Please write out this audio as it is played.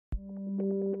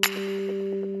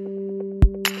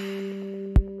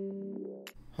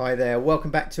Hi there,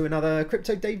 welcome back to another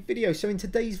Crypto Dave video. So in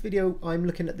today's video, I'm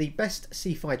looking at the best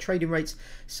CeFi trading rates.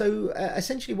 So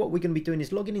essentially what we're going to be doing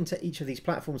is logging into each of these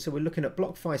platforms. So we're looking at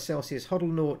BlockFi, Celsius,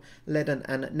 Hodlnaut, Ledn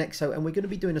and Nexo, and we're going to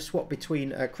be doing a swap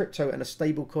between crypto and a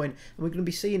stable coin. And we're going to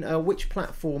be seeing which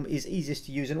platform is easiest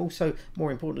to use, and also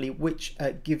more importantly, which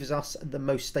gives us the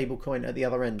most stable coin at the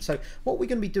other end. So what we're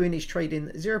going to be doing is trading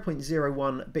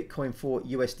 0.01 Bitcoin for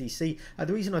USDC.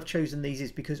 The reason I've chosen these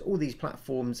is because all these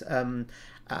platforms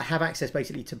have access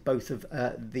basically to both of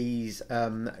these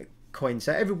coins.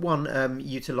 So everyone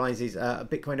utilizes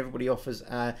Bitcoin, everybody offers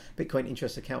a Bitcoin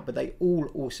interest account, but they all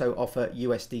also offer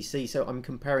USDC. So I'm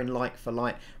comparing like for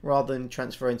like rather than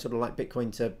transferring sort of like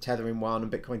Bitcoin to Tether in one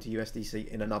and Bitcoin to USDC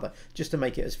in another, just to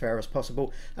make it as fair as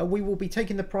possible. We will be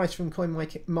taking the price from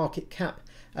CoinMarketCap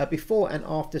before and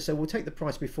after. So we'll take the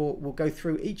price before, we'll go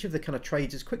through each of the kind of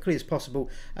trades as quickly as possible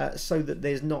so that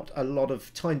there's not a lot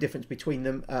of time difference between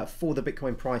them for the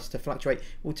Bitcoin price to fluctuate.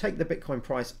 We'll take the Bitcoin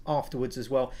price afterwards as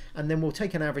well, and then we'll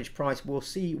take an average price. We'll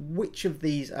see which of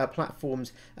these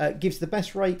platforms gives the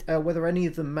best rate, whether any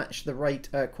of them match the rate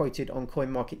quoted on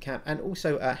CoinMarketCap, and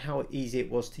also how easy it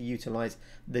was to utilize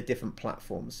the different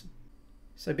platforms.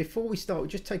 So before we start, we'll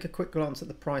just take a quick glance at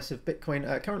the price of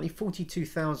Bitcoin, currently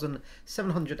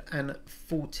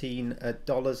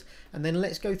 $42,714, and then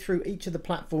let's go through each of the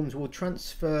platforms. We'll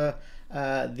transfer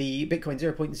the Bitcoin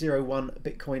 0.01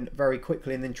 Bitcoin very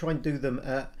quickly, and then try and do them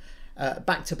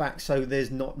back to back so there's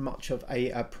not much of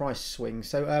a price swing.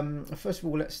 So first of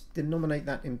all, let's denominate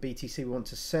that in BTC. We want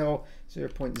to sell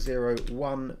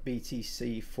 0.01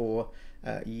 BTC for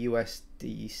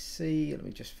USDC. Let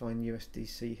me just find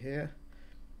USDC here.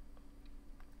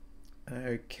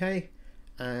 Okay,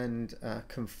 and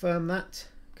confirm that,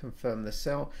 confirm the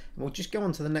sell, and we'll just go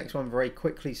on to the next one very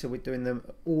quickly, so we're doing them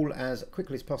all as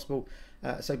quickly as possible.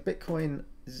 So Bitcoin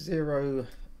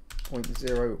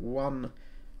 0.01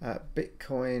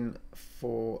 Bitcoin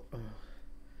for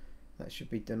that should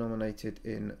be denominated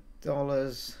in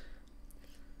dollars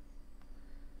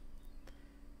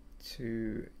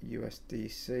to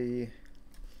USDC.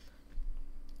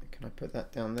 Can I put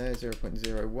that down there,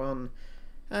 0.01?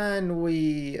 And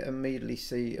we immediately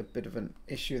see a bit of an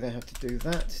issue. They have to do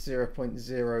that,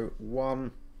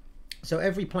 0.01. So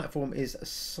every platform is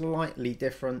slightly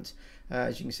different.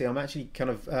 As you can see, I'm actually kind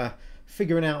of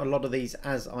figuring out a lot of these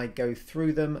as I go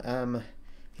through them.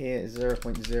 Here,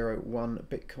 0.01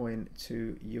 Bitcoin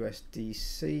to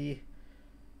USDC.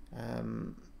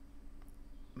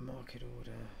 Market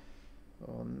order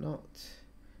or not.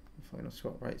 Final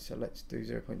swap rate. So let's do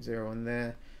 0.0 on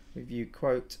there. Review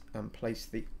quote and place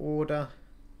the order,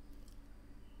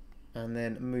 and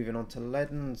then moving on to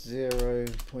Ledn,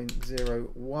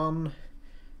 0.01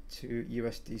 to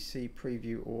USDC,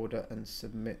 preview order and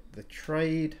submit the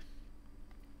trade.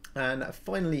 And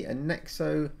finally a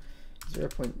Nexo,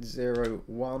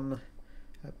 0.01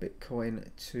 Bitcoin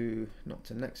to, not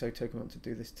to Nexo token, I want to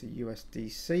do this to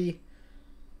USDC.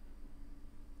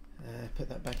 Put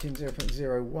that back in,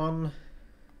 0.01.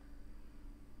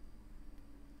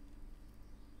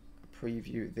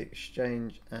 Preview the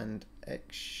exchange and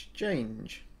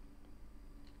exchange.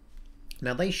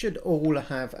 Now they should all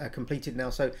have completed now.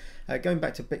 So going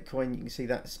back to Bitcoin, you can see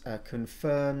that's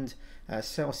confirmed.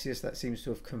 Celsius, that seems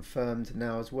to have confirmed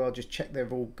now as well. Just check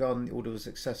they've all gone. The order was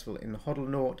successful in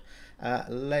Hodlnaut.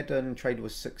 Ledn trade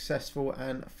was successful,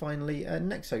 and finally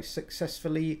Nexo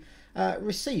successfully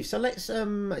received. So let's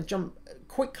jump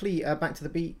quickly back to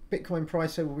the Bitcoin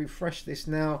price. So we'll refresh this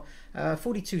now,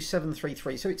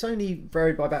 42,733. So it's only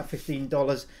varied by about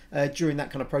 $15 during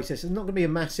that kind of process. It's not going to be a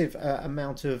massive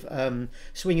amount of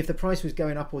swing. If the price was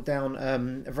going up or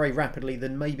down very rapidly,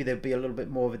 then maybe there'd be a little bit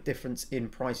more of a difference in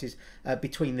prices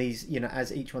between these, you know,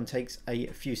 as each one takes a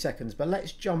few seconds. But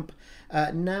let's jump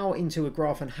now into a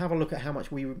graph and have a look at how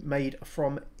much we made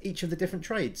from each of the different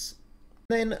trades.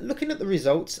 Then looking at the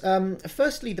results,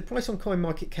 firstly the price on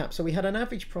CoinMarketCap. So we had an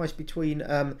average price between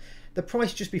the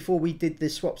price just before we did the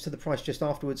swaps to the price just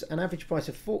afterwards, an average price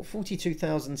of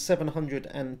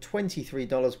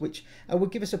 $42,723, which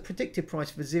would give us a predicted price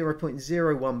for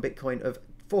 0.01 Bitcoin of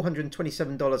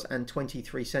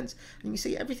 $427.23, and you can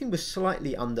see everything was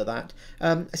slightly under that.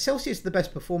 Celsius, the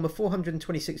best performer,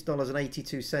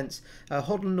 $426.82.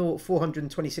 Hodlnaut,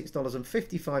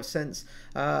 $426.55.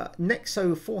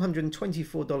 Nexo,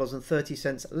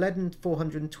 $424.30. Ledn,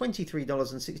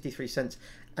 $423.63,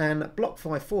 and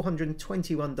BlockFi,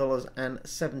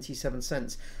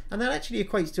 $421.77. And that actually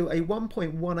equates to a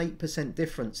 1.18%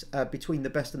 difference between the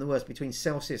best and the worst, between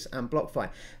Celsius and BlockFi,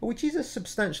 which is a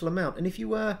substantial amount. And if you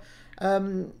were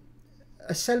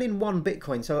selling one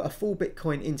Bitcoin, so a full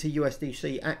Bitcoin into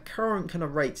USDC at current kind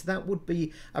of rates, that would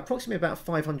be approximately about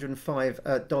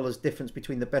 $505 difference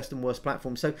between the best and worst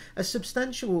platform. So a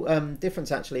substantial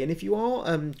difference actually. And if you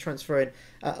are transferring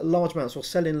large amounts or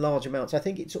selling large amounts, I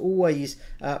think it's always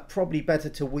probably better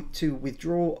to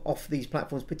withdraw off these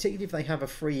platforms, particularly if they have a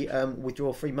free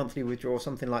withdrawal, free monthly withdrawal,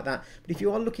 something like that. But if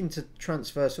you are looking to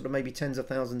transfer sort of maybe tens of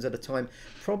thousands at a time,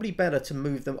 probably better to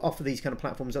move them off of these kind of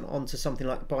platforms and onto something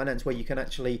like Binance, where you can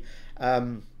actually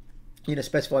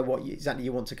specify what exactly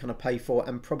you want to kind of pay for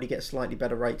and probably get slightly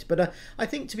better rates. But I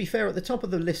think, to be fair, at the top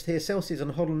of the list here, Celsius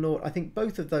and Hodlnaut, I think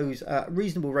both of those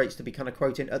reasonable rates to be kind of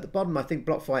quoting. At the bottom, I think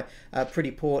BlockFi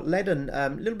pretty poor. Ledn a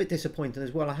little bit disappointing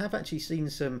as well. I have actually seen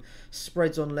some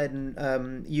spreads on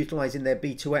Ledn utilizing their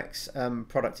B2X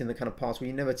product in the kind of past, where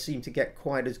you never seem to get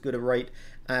quite as good a rate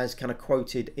as kind of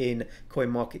quoted in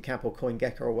CoinMarketCap or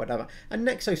CoinGecko or whatever. And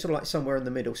Nexo sort of like somewhere in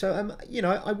the middle. So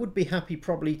I would be happy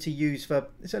probably to use, for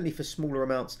certainly for smaller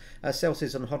amounts,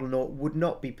 Celsius and Hodlnaut. Would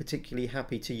not be particularly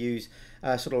happy to use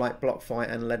sort of like BlockFi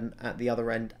and Ledn at the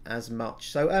other end as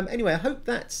much. So anyway, I hope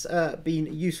that's been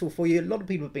useful for you. A lot of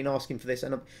people have been asking for this,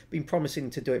 and I've been promising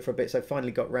to do it for a bit, so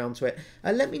finally got round to it.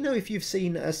 Let me know if you've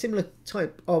seen a similar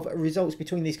type of results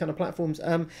between these kind of platforms.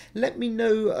 Let me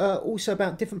know also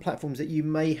about different platforms that you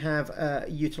may have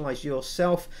utilized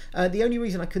yourself. The only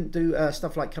reason I couldn't do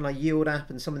stuff like kind of Yield App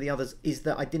and some of the others is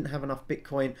that I didn't have enough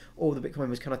Bitcoin, or the Bitcoin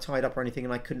was kind of tied up or anything,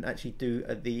 and I couldn't actually do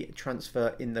the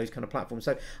transfer in those kind of platforms.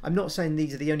 So I'm not saying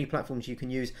these are the only platforms you can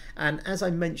use. And as I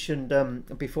mentioned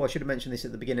before, I should have mentioned this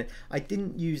at the beginning, I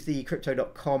didn't use the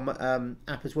crypto.com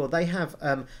app as well. They have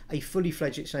a fully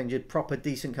fledged exchange, a proper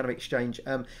decent kind of exchange,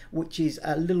 which is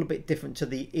a little bit different to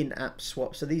the in-app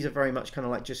swaps. So these are very much kind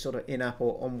of like just sort of in-app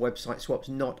or on website swaps,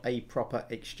 not a proper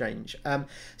exchange.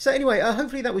 So anyway,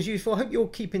 hopefully that was useful. I hope you're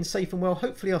keeping safe and well.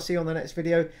 Hopefully I'll see you on the next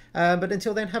video. But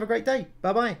until then, have a great day.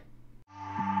 Bye bye.